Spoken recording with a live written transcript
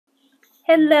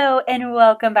Hello and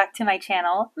welcome back to my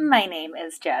channel. My name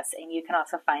is Jess and you can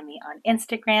also find me on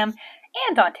Instagram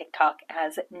and on TikTok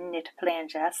as Knit Plan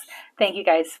Jess. Thank you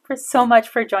guys so much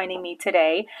for joining me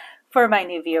today. For my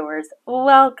new viewers,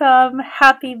 welcome,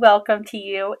 happy welcome to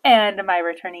you, and my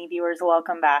returning viewers,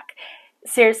 welcome back.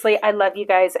 Seriously, I love you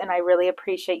guys and I really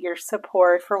appreciate your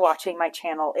support for watching my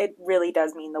channel. It really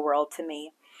does mean the world to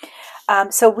me.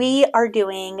 So we are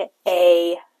doing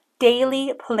a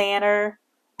daily plan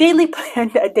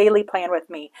with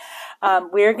me.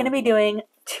 We're going to be doing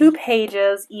 2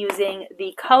 pages using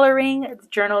the coloring,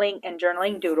 journaling, and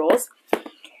journaling doodles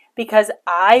because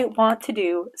I want to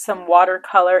do some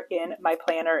watercolor in my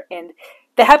planner, and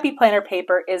the Happy Planner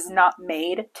paper is not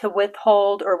made to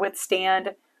withhold or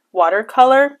withstand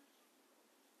watercolor.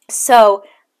 So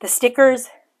the stickers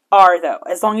are, though,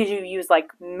 as long as you use like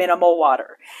minimal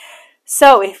water.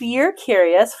 So if you're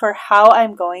curious for how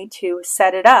I'm going to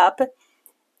set it up,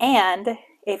 and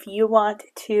if you want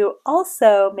to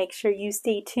also make sure you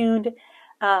stay tuned,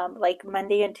 like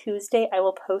Monday and Tuesday, I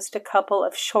will post a couple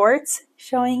of shorts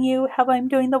showing you how I'm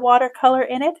doing the watercolor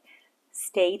in it.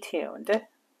 Stay tuned.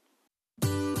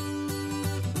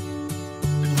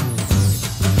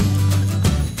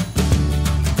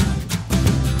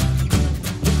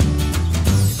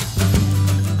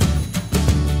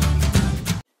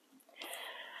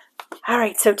 All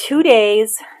right, so 2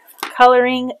 days,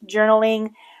 coloring,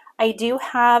 journaling. I do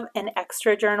have an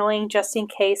extra journaling just in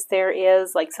case there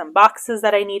is like some boxes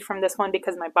that I need from this one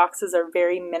because my boxes are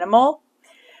very minimal.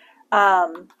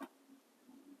 And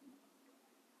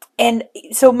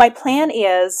so my plan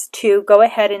is to go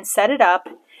ahead and set it up,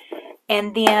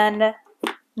 and then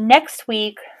next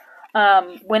week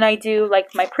when I do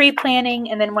like my pre-planning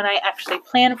and then when I actually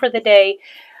plan for the day,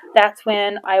 that's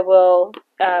when I will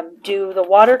do the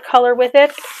watercolor with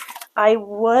it. I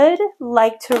would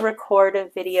like to record a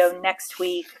video next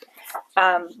week,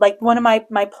 like one of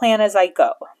my plan as I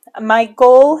go. My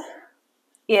goal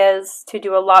is to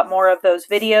do a lot more of those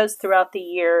videos throughout the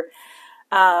year.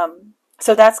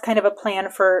 So that's kind of a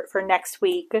plan for next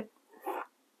week.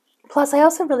 Plus, I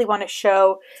also really want to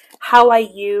show how I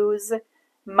use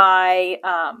my,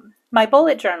 my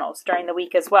bullet journals during the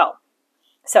week as well.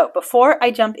 So before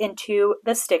I jump into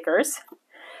the stickers,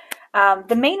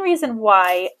 the main reason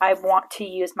why I want to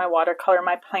use my watercolor in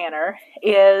my planner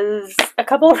is a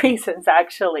couple of reasons,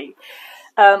 actually.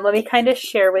 Let me kind of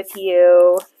share with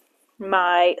you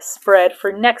my spread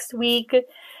for next week.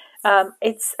 I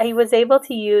was able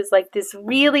to use like this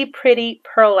really pretty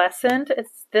pearlescent.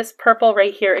 It's this purple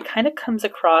right here. It kind of comes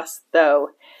across, though.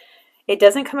 It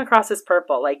doesn't come across as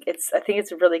purple. Like I think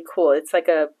it's really cool. It's like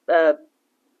a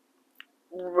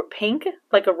pink,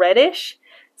 like a reddish.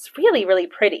 It's really, really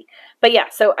pretty. But yeah,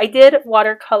 so I did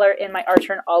watercolor in my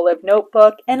Archer and Olive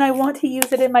notebook, and I want to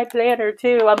use it in my planner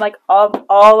too. I'm like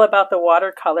all about the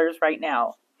watercolors right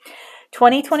now.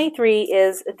 2023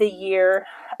 is the year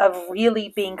of really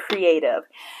being creative.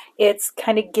 It's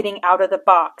kind of getting out of the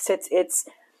box. It's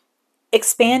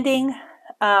expanding,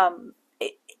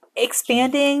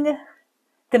 expanding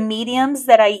the mediums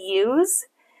that I use.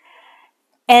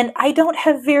 And I don't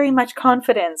have very much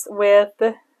confidence with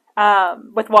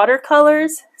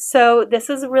watercolors, so this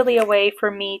is really a way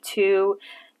for me to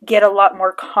get a lot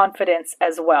more confidence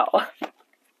as well.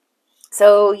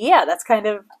 So yeah, that's kind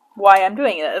of why I'm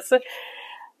doing this. All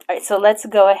right, so let's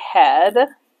go ahead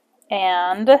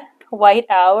and white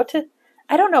out.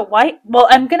 I don't know why. Well,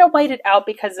 I'm gonna white it out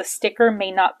because the sticker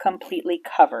may not completely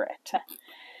cover it.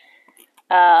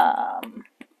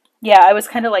 Yeah, I was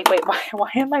kind of like, wait, why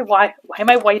am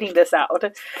I whiting this out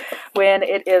when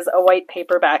it is a white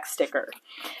paperback sticker?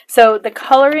 So the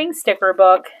coloring sticker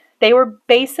book, they were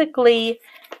basically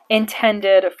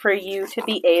intended for you to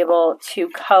be able to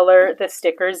color the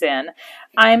stickers in.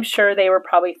 I'm sure they were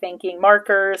probably thinking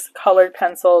markers, colored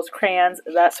pencils, crayons,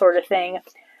 that sort of thing.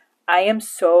 I'm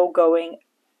going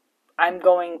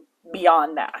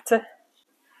beyond that.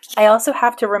 I also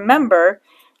have to remember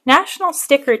National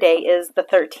Sticker Day is the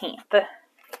 13th.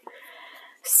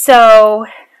 So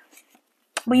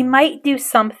we might do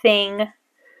something.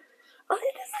 Oh,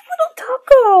 this little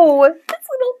taco. This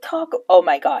little taco. Oh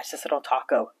my gosh, this little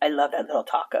taco. I love that little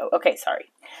taco. Okay,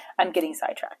 sorry. I'm getting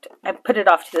sidetracked. I put it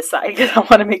off to the side because I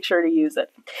want to make sure to use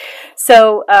it.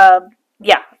 So,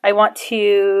 yeah, I want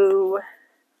to...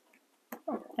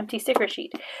 Oh, empty sticker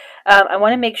sheet. I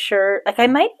want to make sure, like I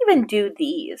might even do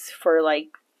these for like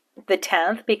the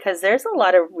 10th because there's a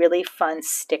lot of really fun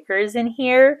stickers in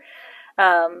here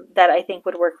that I think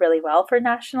would work really well for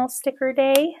National Sticker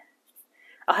Day.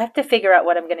 I'll have to figure out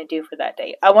what I'm going to do for that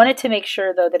day. I wanted to make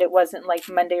sure though that it wasn't like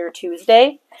Monday or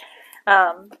Tuesday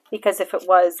because if it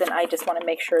was, then I just want to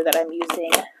make sure that I'm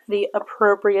using the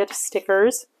appropriate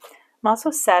stickers. I'm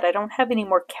also sad I don't have any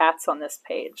more cats on this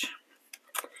page.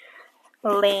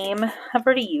 Lame. I've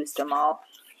already used them all.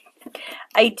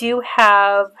 I do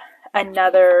have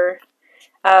another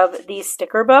of these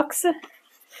sticker books,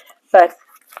 but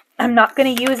I'm not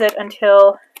going to use it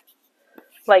until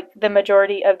like the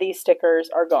majority of these stickers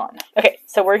are gone. Okay,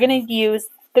 so we're going to use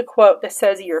the quote that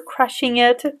says you're crushing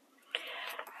it.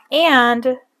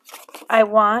 And I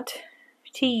want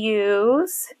to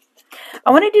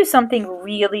do something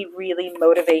really, really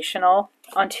motivational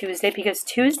on Tuesday, because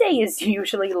Tuesday is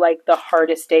usually like the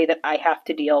hardest day that I have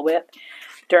to deal with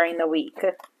during the week.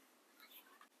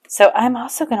 So I'm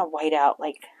also going to white out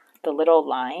like the little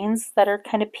lines that are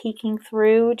kind of peeking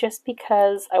through, just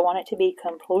because I want it to be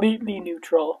completely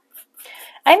neutral.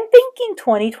 I'm thinking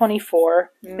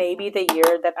 2024 may be the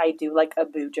year that I do like a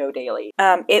Bujo daily.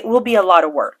 It will be a lot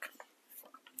of work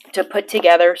to put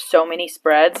together so many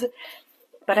spreads,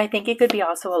 but I think it could be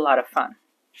also a lot of fun.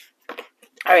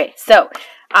 All right, so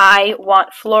I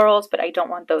want florals, but I don't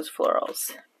want those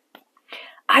florals.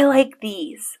 I like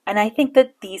these, and I think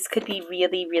that these could be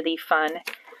really, really fun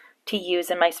to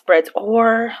use in my spreads.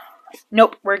 Or,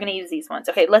 nope, we're going to use these ones.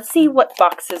 Okay, let's see what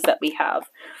boxes that we have,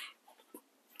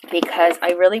 because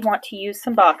I really want to use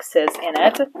some boxes in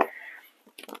it.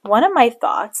 One of my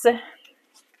thoughts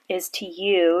is to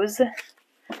use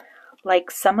like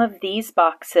some of these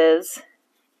boxes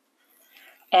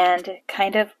and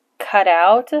kind of cut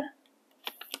out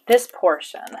this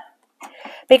portion,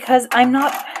 because I'm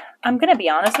going to be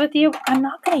honest with you, I'm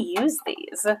not going to use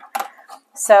these.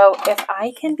 So if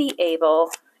I can be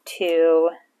able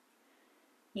to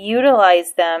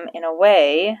utilize them in a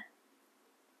way,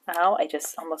 oh, I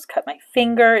just almost cut my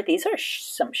finger. These are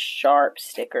some sharp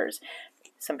stickers.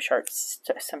 Some sharp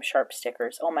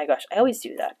stickers. Oh my gosh, I always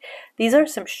do that. These are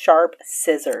some sharp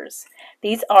scissors.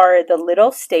 These are the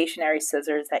little stationary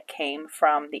scissors that came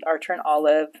from the Archer and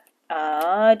Olive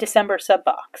December sub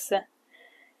box.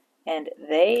 And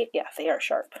they are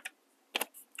sharp.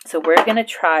 So we're going to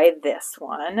try this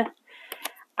one.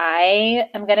 I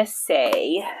am going to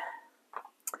say,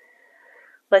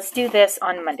 let's do this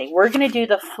on Monday. We're going to do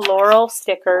the floral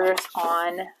stickers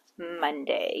on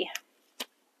Monday.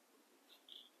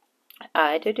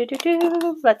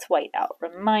 Let's white out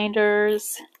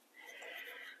reminders.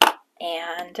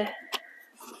 And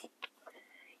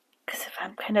because if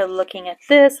I'm kind of looking at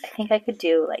this, I think I could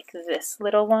do like this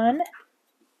little one.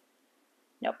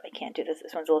 Nope, I can't do this.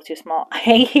 This one's a little too small.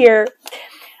 I hear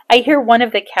one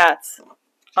of the cats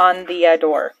on the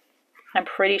door. I'm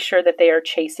pretty sure that they are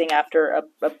chasing after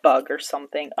a bug or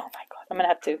something. Oh my god, I'm going to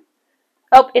have to.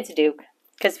 Oh, it's Duke,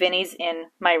 because Vinny's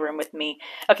in my room with me.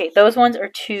 Okay, those ones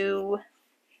are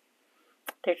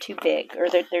they're too big, or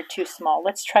they're too small.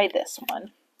 Let's try this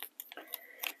one.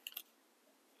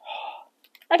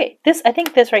 Okay, I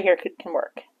think this right here can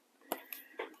work.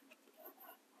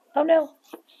 Oh no.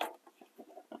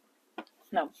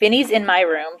 No, Vinny's in my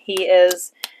room. He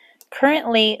is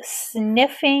currently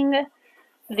sniffing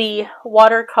the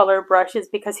watercolor brushes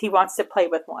because he wants to play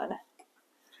with one.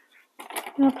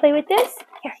 You want to play with this?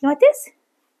 Here, you want this?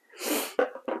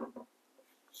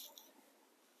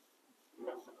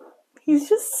 He's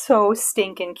just so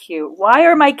stinking cute. Why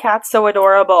are my cats so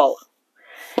adorable?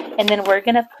 And then we're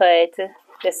going to put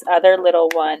this other little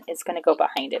one. It's going to go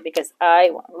behind it because I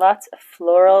want lots of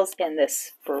florals in this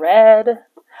spread.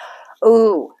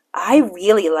 Ooh, I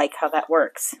really like how that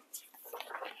works.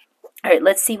 All right,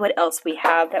 let's see what else we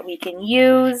have that we can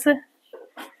use.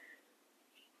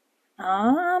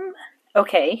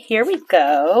 Okay, here we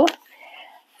go.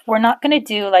 We're not going to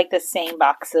do like the same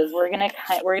boxes. We're going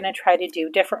to try to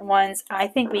do different ones. I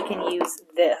think we can use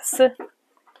this.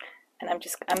 And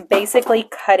I'm basically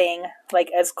cutting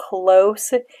like as close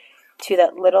to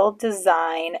that little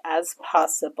design as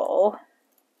possible.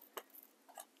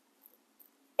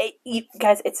 You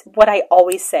guys, it's what I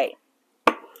always say.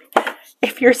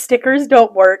 If your stickers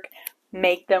don't work,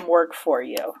 make them work for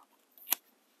you.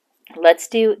 Let's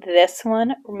do this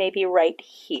one maybe right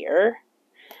here.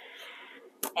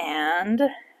 And I'm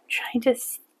trying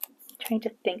to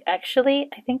think. Actually,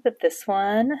 I think that this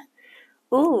one,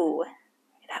 ooh,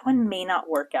 that one may not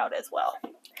work out as well.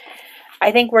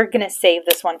 I think we're going to save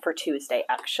this one for Tuesday,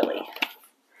 actually.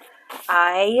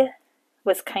 I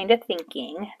was kind of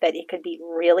thinking that it could be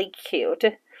really cute.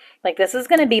 Like, this is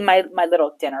going to be my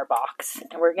little dinner box.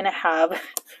 And we're going to have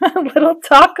a little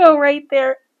taco right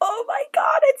there. Oh my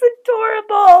god, it's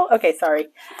adorable. Okay, sorry.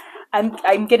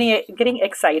 I'm getting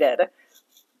excited.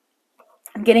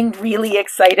 I'm getting really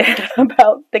excited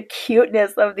about the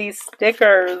cuteness of these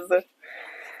stickers.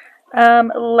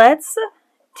 Let's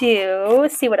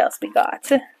see what else we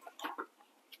got.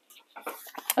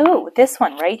 Oh, this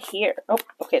one right here. Oh,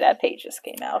 okay, that page just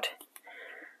came out.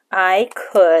 I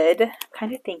could,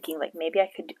 kind of thinking like maybe I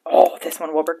could do, oh, this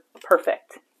one will work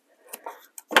perfect.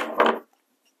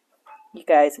 You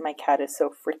guys, my cat is so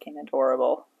freaking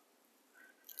adorable.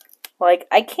 Like,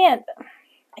 I can't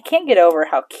get over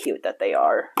how cute that they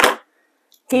are.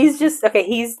 He's just, okay,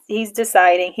 he's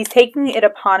deciding, he's taking it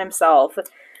upon himself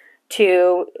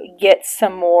to get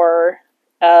some more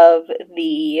of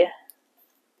the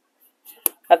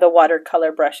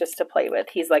watercolor brushes to play with.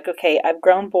 He's like, okay, I've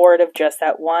grown bored of just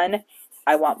that one.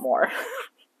 I want more.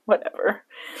 Whatever.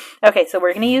 Okay, so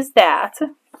we're going to use that.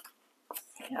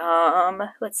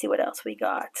 Let's see what else we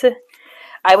got.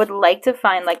 I would like to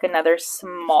find like another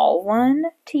small one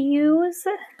to use.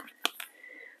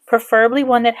 Preferably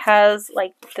one that has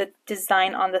like the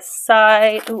design on the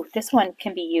side. Ooh, this one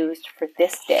can be used for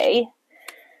this day.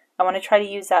 I want to try to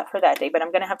use that for that day, but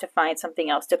I'm going to have to find something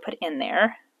else to put in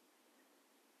there.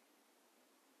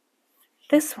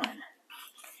 This one.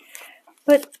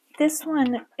 But this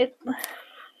one,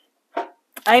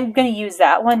 I'm going to use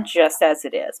that one just as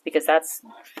it is because that's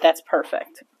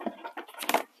perfect.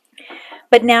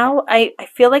 But now I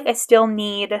feel like I still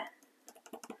need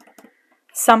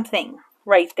something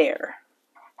right there.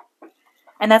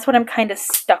 And that's what I'm kind of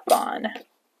stuck on.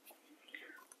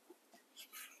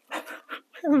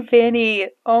 Vinny,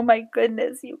 oh my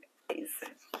goodness, you guys.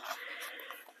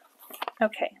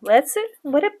 Okay, what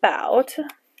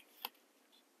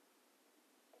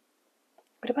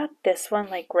about this one,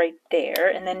 like right there?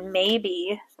 And then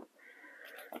maybe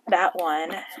that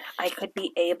one I could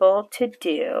be able to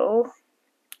do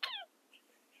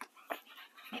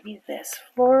maybe this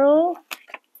floral.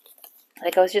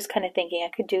 Like I was just kind of thinking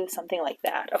I could do something like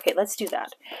that. Okay, let's do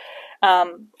that.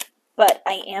 But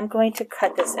I am going to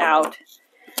cut this out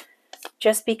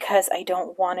just because I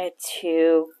don't want it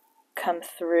to come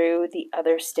through the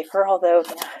other sticker, although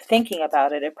thinking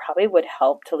about it, it probably would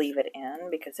help to leave it in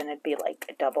because then it'd be like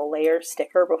a double layer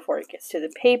sticker before it gets to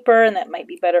the paper, and that might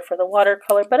be better for the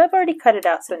watercolor, but I've already cut it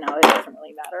out, so now it doesn't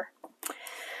really matter.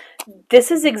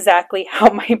 This is exactly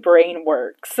how my brain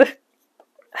works.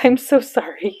 I'm so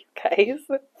sorry, guys.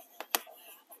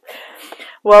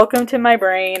 Welcome to my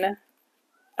brain.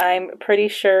 I'm pretty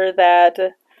sure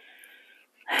I'm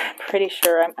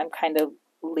kind of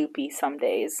loopy some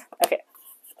days. Okay.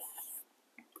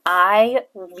 I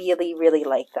really, really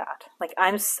like that. Like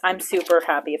I'm super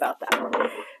happy about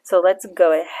that. So let's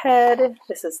go ahead.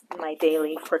 This is my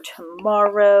daily for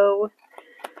tomorrow.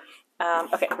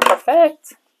 Okay,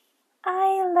 perfect.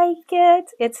 I like it.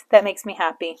 That makes me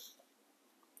happy.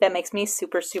 That makes me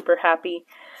super, super happy.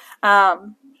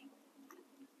 And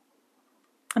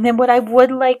then what I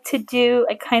would like to do,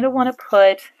 I kind of want to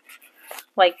put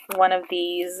like one of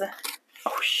these.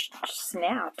 Oh,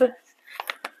 snap. I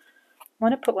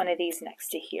want to put one of these next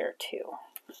to here too.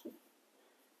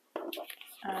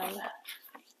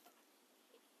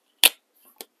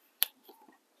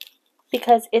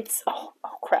 Because it's, oh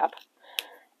crap.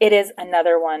 It is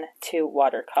another one to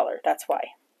watercolor. That's why.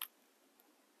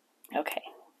 Okay.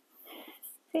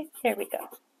 See, there we go.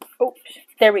 Oh,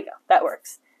 there we go. That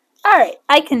works. All right.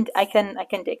 I can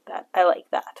dig that. I like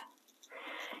that.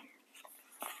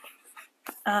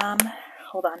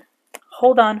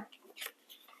 Hold on.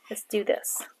 Let's do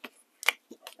this.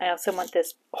 I also want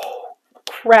this. Oh,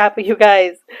 crap, you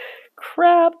guys.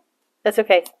 Crap. That's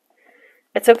okay.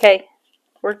 It's okay.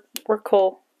 We're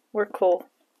cool. We're cool.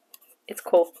 It's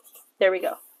cool. There we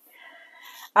go.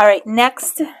 All right,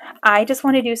 next, I just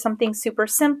want to do something super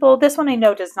simple. This one I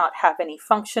know does not have any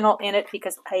functional in it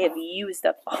because I have used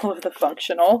up all of the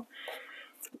functional.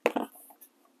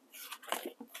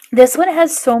 This one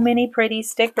has so many pretty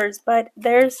stickers, but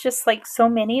there's just like so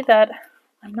many that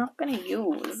I'm not going to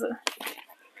use.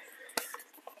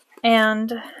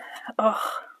 And,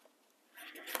 oh,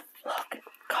 look,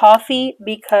 coffee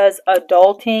because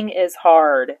adulting is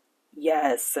hard.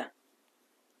 Yes.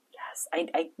 Yes,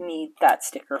 I need that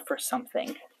sticker for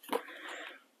something.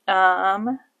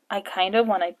 I kind of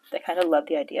love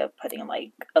the idea of putting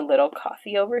like a little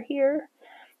coffee over here,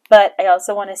 but I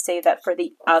also want to save that for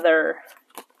the other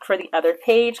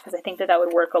page because I think that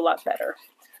would work a lot better.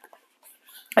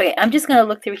 Okay, I'm just going to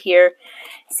look through here,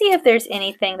 see if there's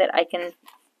anything that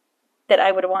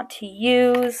I would want to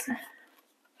use.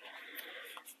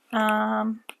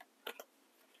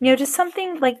 Just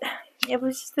something like, it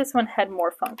was just this one had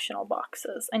more functional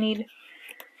boxes.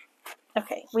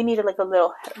 Okay, we needed like a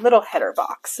little header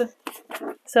box.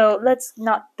 So let's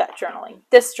not that journaling.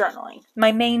 This journaling,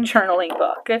 my main journaling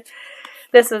book.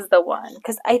 This is the one,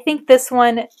 because I think this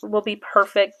one will be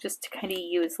perfect just to kind of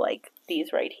use like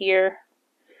these right here.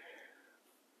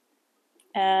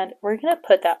 And we're going to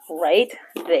put that right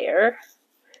there.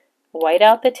 White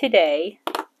out the today.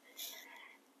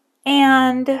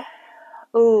 And,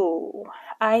 ooh,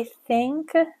 I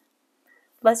think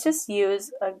let's just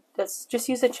use a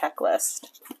checklist.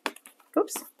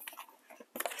 Oops.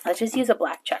 Let's just use a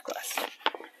black checklist.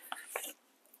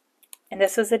 And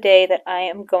this is a day that I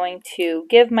am going to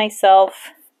give myself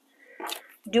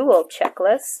dual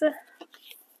checklists.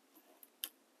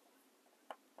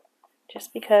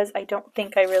 Just because I don't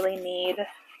think I really need,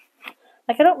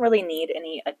 like I don't really need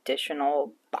any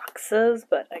additional boxes,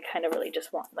 but I kind of really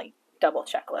just want like double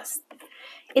checklists.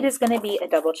 It is going to be a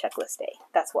double checklist day.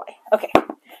 That's why. Okay.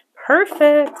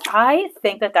 Perfect. I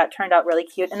think that that turned out really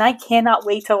cute, and I cannot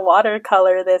wait to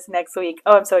watercolor this next week.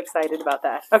 Oh, I'm so excited about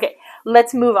that. Okay,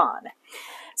 let's move on.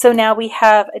 So now we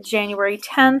have a January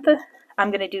 10th.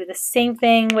 I'm going to do the same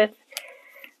thing with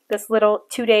this little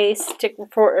 2-day stick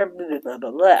report. Blah, blah,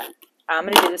 blah, blah. I'm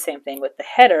going to do the same thing with the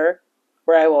header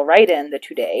where I will write in the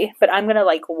 2-day, but I'm going to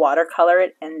like watercolor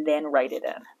it and then write it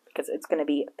in because it's going to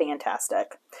be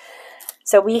fantastic.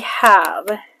 So we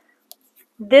have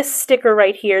this sticker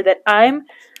right here that I'm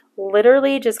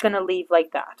literally just going to leave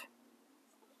like that.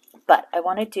 But I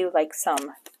want to do like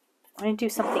something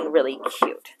really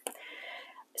cute.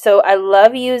 So I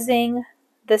love using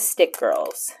the stick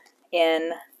girls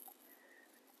in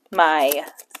my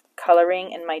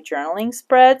coloring and my journaling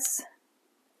spreads.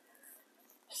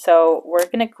 So we're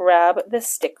going to grab the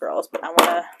stick girls, but I want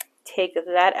to take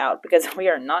that out because we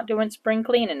are not doing spring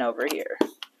cleaning over here.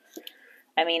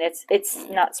 I mean, it's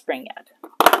not spring yet.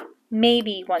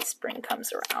 Maybe once spring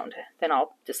comes around, then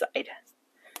I'll decide.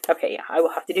 Okay, yeah, I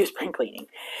will have to do spring cleaning.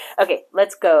 Okay,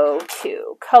 let's go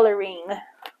to coloring.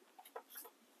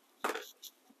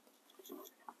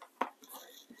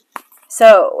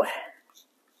 So,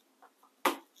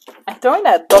 I'm throwing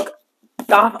that book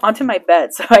off onto my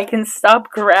bed so I can stop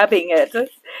grabbing it.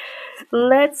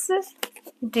 Let's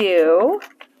do,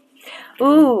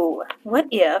 ooh, what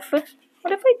if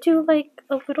I do like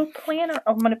a little planner?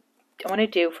 I want to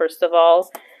do, first of all,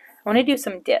 I want to do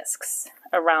some discs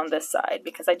around this side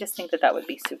because I just think that that would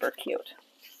be super cute.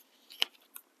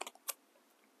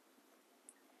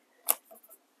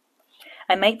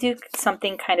 I might do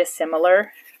something kind of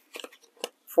similar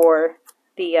for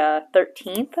the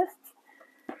 13th.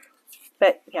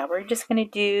 But yeah, we're just going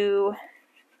to do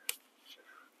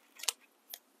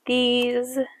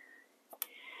these.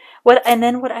 And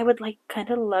then what I would like kind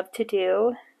of love to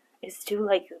do is do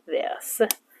like this.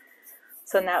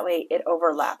 So in that way it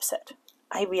overlaps it.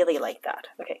 I really like that.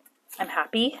 Okay, I'm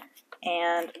happy.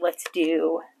 And let's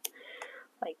do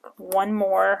like one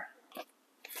more.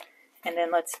 And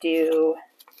then let's do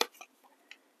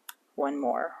one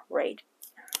more right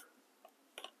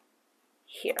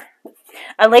here.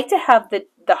 I like to have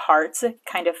the hearts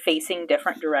kind of facing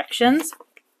different directions.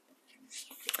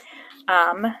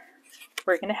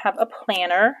 We're going to have a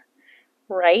planner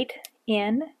right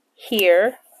in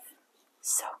here.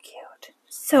 So cute.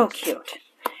 So cute.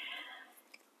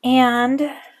 And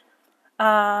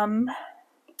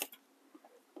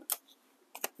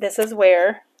this is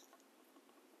where,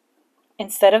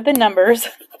 instead of the numbers,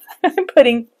 I'm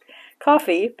putting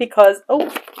coffee because,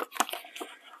 oh,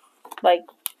 like,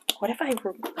 what if I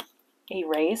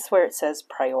erase where it says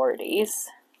priorities?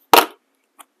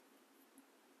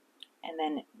 And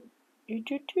then,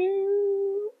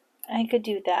 I could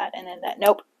do that and then that.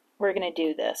 Nope, we're going to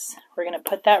do this. We're going to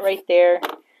put that right there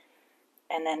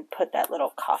and then put that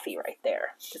little coffee right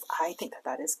there because I think that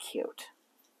that is cute.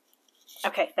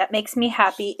 Okay, that makes me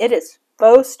happy. It is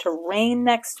supposed to rain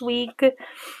next week,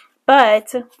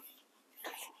 but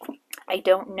I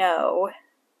don't know.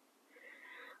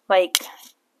 Like,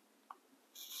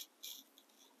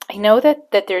 I know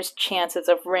that there's chances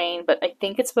of rain, but I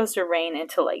think it's supposed to rain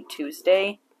until like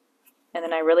Tuesday. And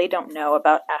then I really don't know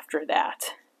about after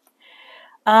that.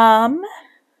 I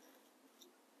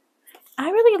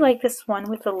really like this one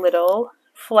with a little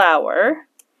flower.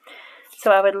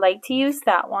 So I would like to use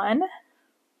that one.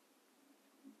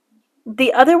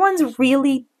 The other ones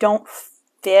really don't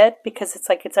fit because it's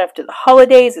like it's after the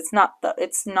holidays. It's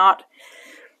not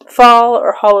fall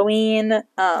or Halloween.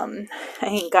 I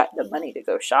ain't got the money to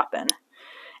go shopping.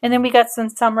 And then we got some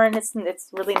summer, and it's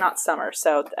really not summer,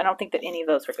 so I don't think that any of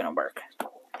those are going to work.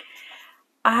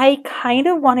 I kind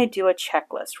of want to do a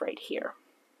checklist right here.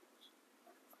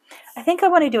 I think I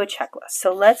want to do a checklist.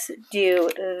 So let's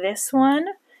do this one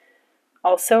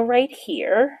also right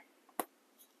here.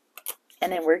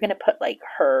 And then we're going to put like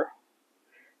her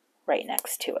right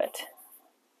next to it.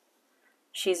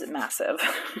 She's massive.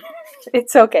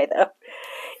 It's okay though.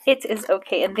 It is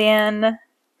okay. And then,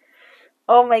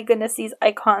 oh my goodness, these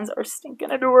icons are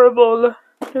stinking adorable.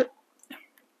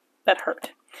 That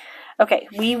hurt. Okay,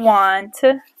 we want,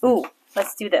 ooh,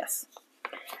 let's do this.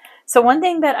 So one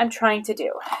thing that I'm trying to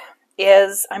do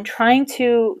is I'm trying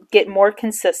to get more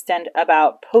consistent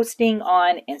about posting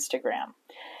on Instagram.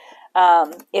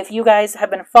 If you guys have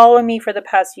been following me for the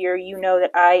past year, you know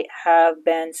that I have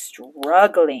been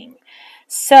struggling.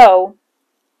 So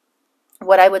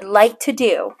what I would like to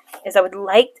do is I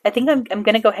think I'm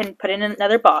going to go ahead and put in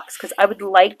another box because I would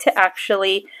like to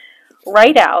actually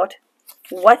write out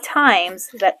what times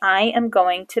that I am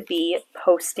going to be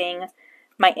posting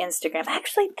my Instagram.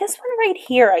 Actually, this one right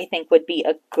here I think would be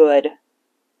I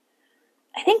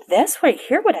think this right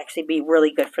here would actually be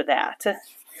really good for that.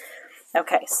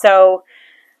 Okay, so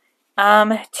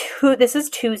this is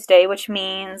Tuesday, which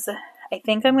means I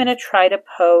think I'm going to try to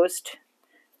post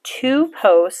 2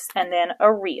 posts and then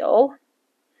a reel.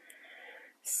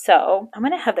 So I'm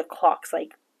going to have the clocks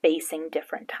like facing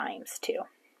different times too.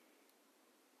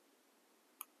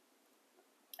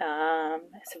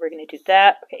 So we're going to do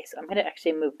that. Okay, so I'm going to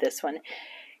actually move this one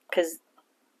because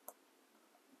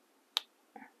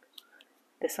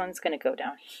this one's going to go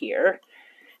down here.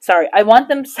 Sorry, I want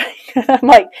them,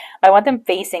 I want them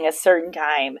facing a certain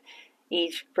time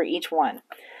for each one.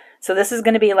 So this is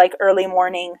going to be like early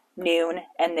morning, noon,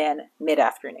 and then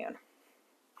mid-afternoon.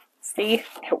 See,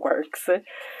 it works.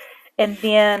 And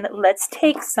then let's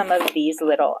take some of these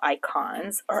little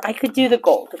icons, or I could do the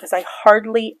gold because I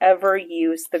hardly ever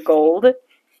use the gold.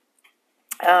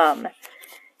 And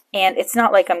it's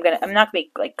not like I'm not going to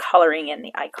be like coloring in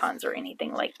the icons or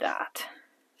anything like that.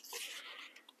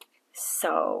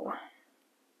 So,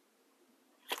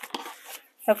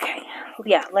 okay,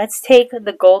 yeah, let's take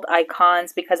the gold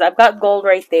icons because I've got gold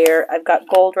right there. I've got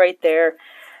gold right there.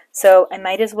 So I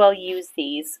might as well use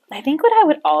these. I think what I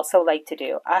would also like to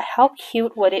do, how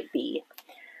cute would it be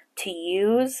to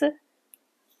use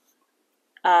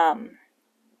the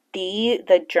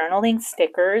journaling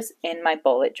stickers in my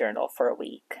bullet journal for a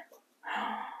week.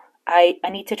 I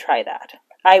need to try that.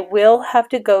 I will have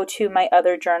to go to my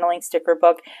other journaling sticker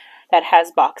book that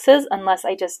has boxes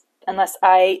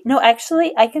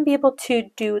actually I can be able to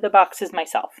do the boxes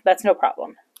myself. That's no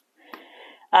problem.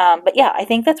 But yeah, I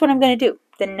think that's what I'm going to do.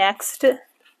 The next,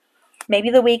 maybe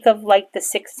the week of like the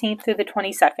 16th through the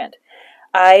 22nd,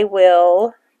 I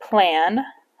will plan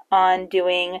on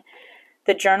doing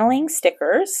the journaling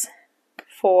stickers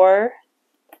for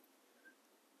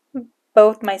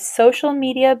both my social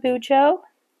media bujo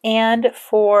and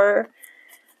for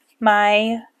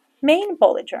my main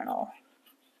bullet journal.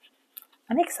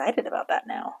 I'm excited about that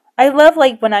now. I love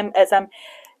like when as I'm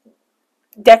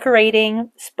decorating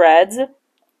spreads,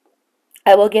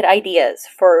 I will get ideas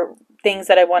for things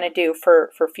that I want to do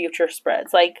for future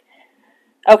spreads. Like,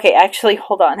 okay, actually,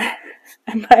 hold on.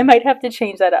 I might have to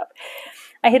change that up.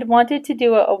 I had wanted to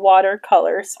do a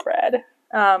watercolor spread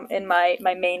in my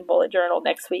main bullet journal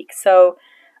next week. So,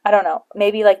 I don't know,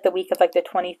 maybe like the week of like the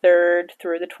 23rd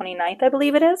through the 29th, I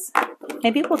believe it is.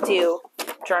 Maybe we'll do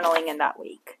journaling in that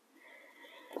week.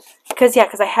 Because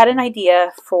I had an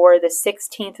idea for the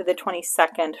 16th to the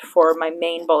 22nd for my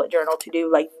main bullet journal to do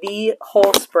like the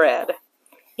whole spread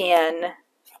in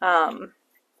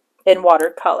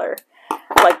watercolor.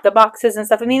 Like the boxes and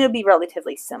stuff. I mean, it would be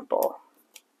relatively simple.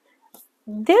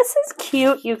 This is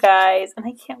cute, you guys, and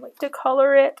I can't wait to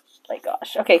color it. My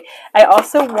gosh. Okay, I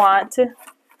also want to,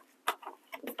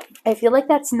 I feel like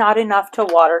that's not enough to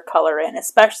watercolor in,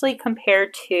 especially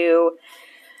compared to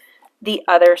the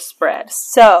other spread.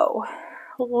 So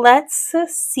let's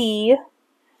see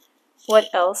what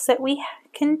else that we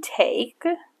can take.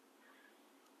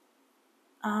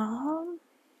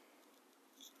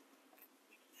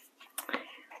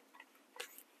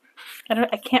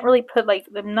 I can't really put like,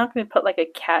 I'm not going to put like a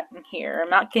cat in here. I'm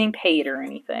not getting paid or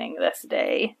anything this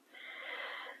day.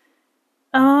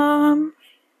 I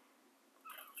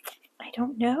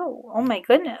don't know. Oh my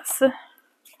goodness.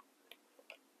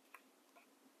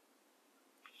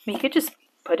 You could just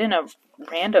put in a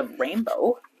random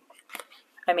rainbow.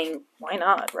 I mean, why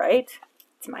not, right?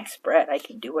 It's my spread. I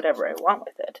can do whatever I want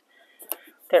with it.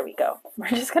 There we go. We're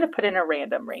just going to put in a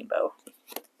random rainbow.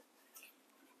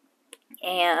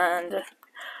 And,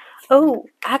 oh,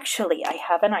 actually, I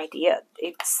have an idea.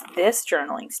 It's this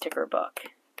journaling sticker book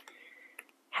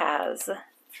has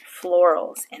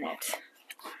florals in it.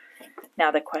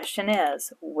 Now the question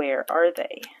is, where are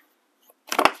they?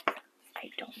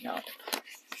 I don't know.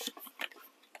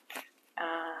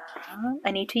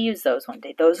 I need to use those one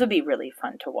day. Those would be really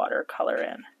fun to watercolor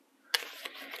in.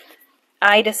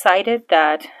 I decided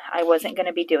that I wasn't going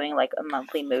to be doing like a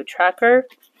monthly mood tracker,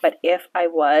 but if I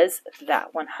was,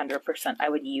 that 100% I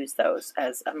would use those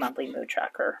as a monthly mood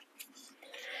tracker.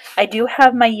 I do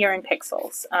have my year in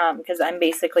pixels because I'm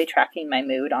basically tracking my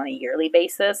mood on a yearly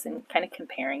basis and kind of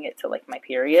comparing it to like my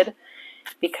period,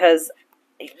 because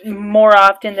more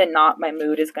often than not my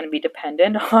mood is going to be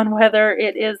dependent on whether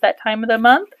it is that time of the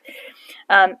month.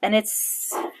 And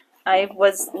I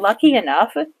was lucky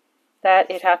enough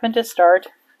that it happened to start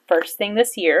first thing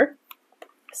this year.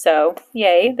 So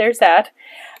yay, there's that.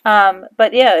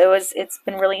 But yeah, it's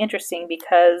been really interesting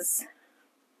because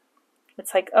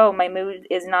it's like, oh, my mood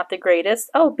is not the greatest.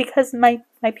 Oh, because my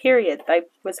period. I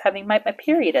was having my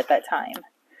period at that time.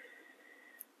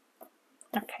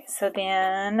 Okay, so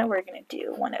then we're going to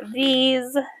do one of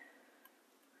these.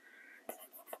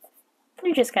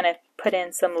 You're just going to put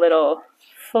in some little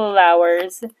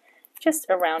flowers just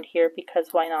around here because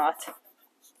why not?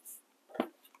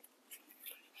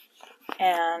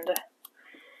 And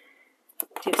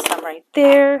do some right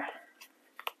there.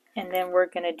 And then we're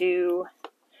going to do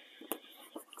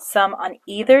some on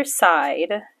either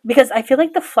side because I feel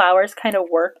like the flowers kind of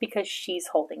work because she's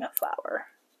holding a flower.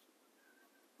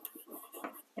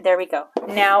 There we go.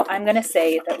 Now I'm going to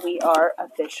say that we are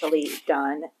officially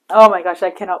done. Oh my gosh,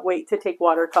 I cannot wait to take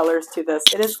watercolors to this.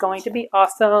 It is going to be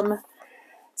awesome.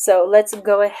 So let's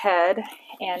go ahead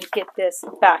and get this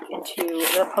back into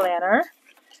the planner.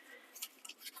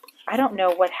 I don't know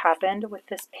what happened with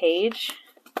this page,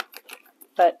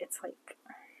 but it's like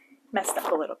messed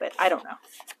up a little bit. I don't know.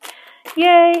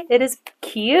 Yay, it is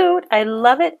cute. I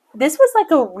love it. This was like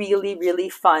a really, really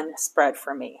fun spread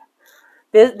for me.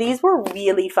 These were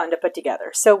really fun to put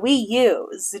together. So we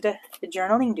used the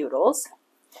journaling doodles.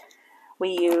 We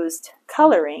used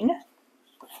coloring.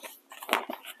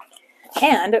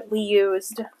 And we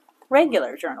used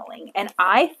regular journaling. And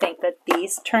I think that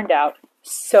these turned out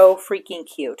so freaking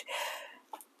cute.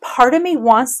 Part of me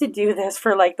wants to do this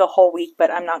for like the whole week,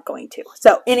 but I'm not going to.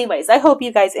 So anyways, I hope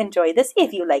you guys enjoyed this.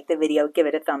 If you like the video, give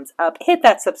it a thumbs up. Hit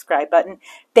that subscribe button.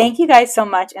 Thank you guys so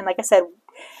much. And like I said,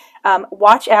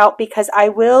 watch out because I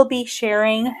will be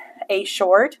sharing a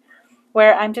short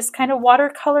where I'm just kind of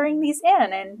watercoloring these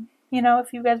in. And, you know,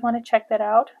 if you guys want to check that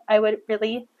out, I would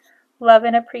really love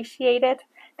and appreciate it.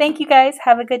 Thank you guys.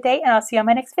 Have a good day, and I'll see you on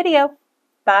my next video.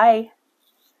 Bye.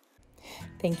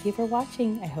 Thank you for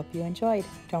watching. I hope you enjoyed.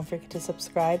 Don't forget to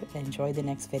subscribe and enjoy the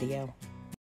next video.